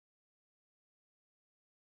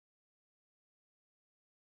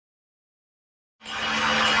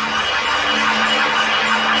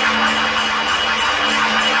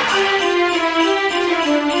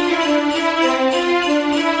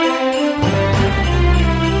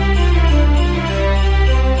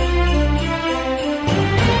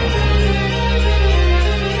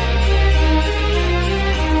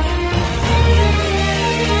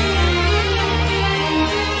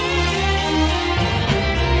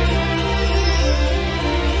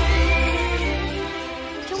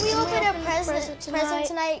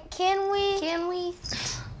Alright, can we? Can we?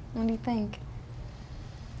 What do you think?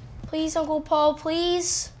 Please, Uncle Paul,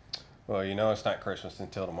 please. Well, you know it's not Christmas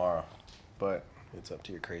until tomorrow, but it's up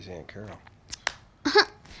to your crazy Aunt Carol.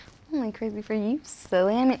 Only crazy for you,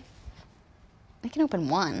 silly. I mean, I can open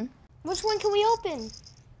one. Which one can we open?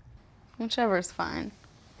 Whichever's fine.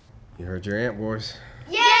 You heard your aunt, boys.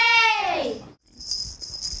 Yay!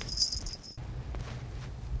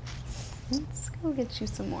 Let's go get you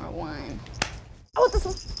some more wine. I want this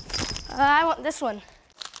one. I want this one.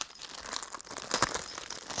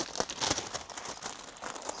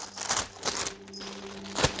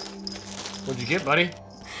 What'd you get, buddy?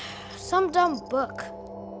 Some dumb book.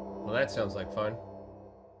 Well, that sounds like fun.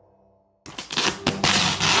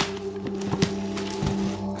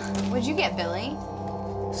 What'd you get, Billy?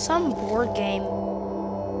 Some board game.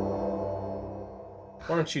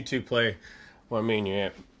 Why don't you two play while me and your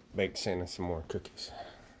aunt bake Santa some more cookies?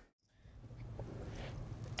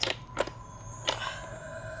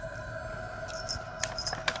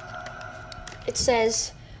 It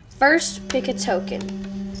says, first pick a token.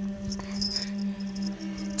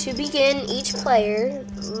 To begin, each player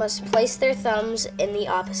must place their thumbs in the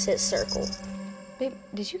opposite circle. Babe,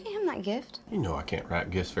 did you get him that gift? You know I can't wrap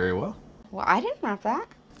gifts very well. Well, I didn't wrap that.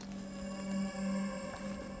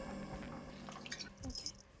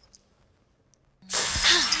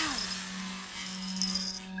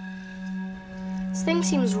 This thing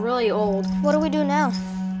seems really old. What do we do now?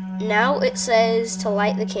 Now it says to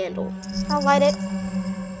light the candle. I'll light it.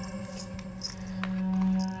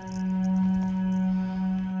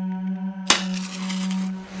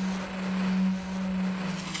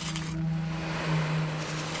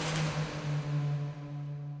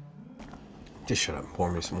 Just shut up and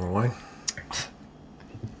pour me some more wine.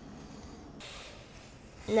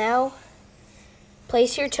 Now,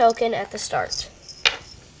 place your token at the start.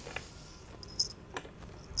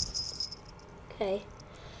 Okay.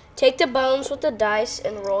 Take the bones with the dice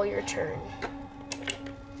and roll your turn.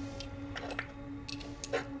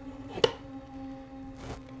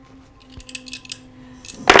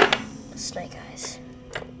 Snake eyes.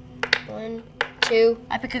 1, 2.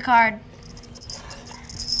 I pick a card.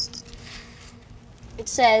 It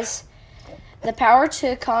says, the power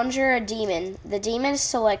to conjure a demon. The demon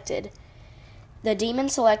selected. The demon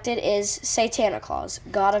selected is Santa Claus,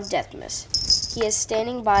 god of deathmas. He is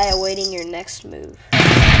standing by awaiting your next move.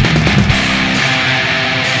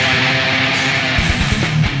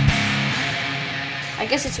 I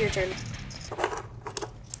guess it's your turn.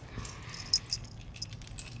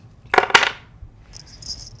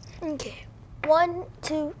 Okay. 1,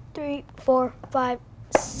 2, 3, 4, 5,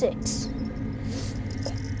 6.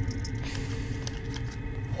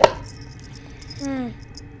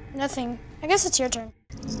 Nothing. I guess it's your turn.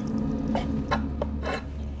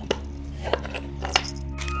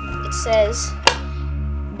 It says,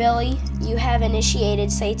 Billy, you have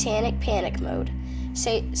initiated satanic panic mode.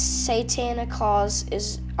 Santa Claus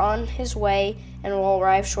is on his way and will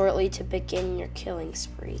arrive shortly to begin your killing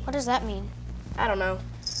spree. What does that mean? I don't know.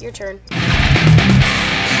 Your turn.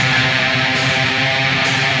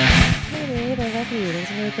 Hey babe, I love you.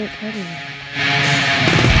 That's a really great party.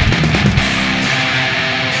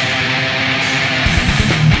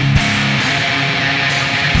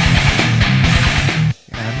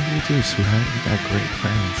 You do, sweetheart. You got great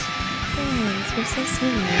friends. Thanks, you're so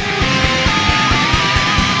sweet.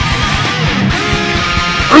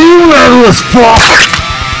 Are you ready as fuck?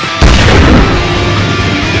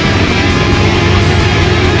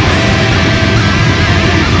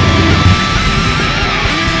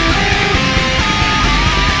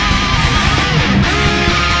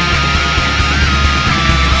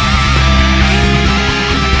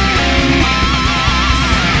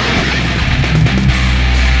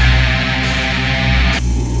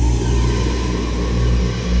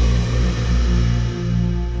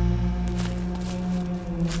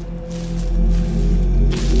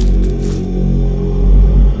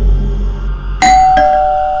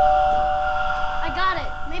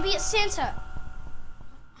 Santa.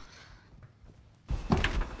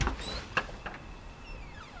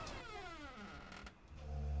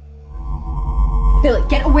 Billy,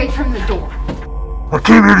 get away from the door. I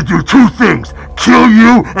came here to do two things. Kill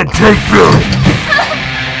you and take Billy.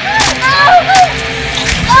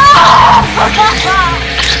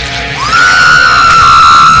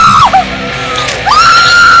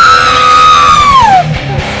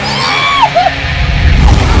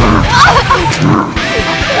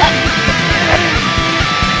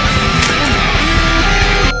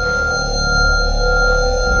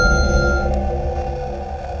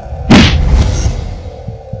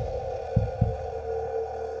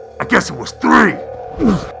 I guess it was three.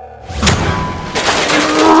 But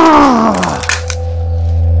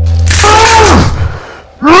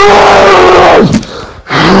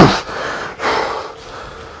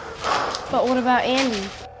what about Andy?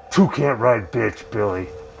 Two can't ride bitch, Billy.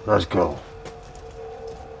 Let's go.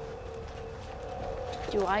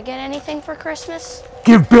 Do I get anything for Christmas?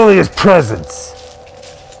 Give Billy his presents.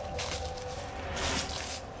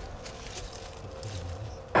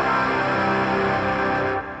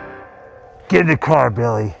 Get in the car,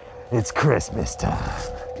 Billy. It's Christmas time.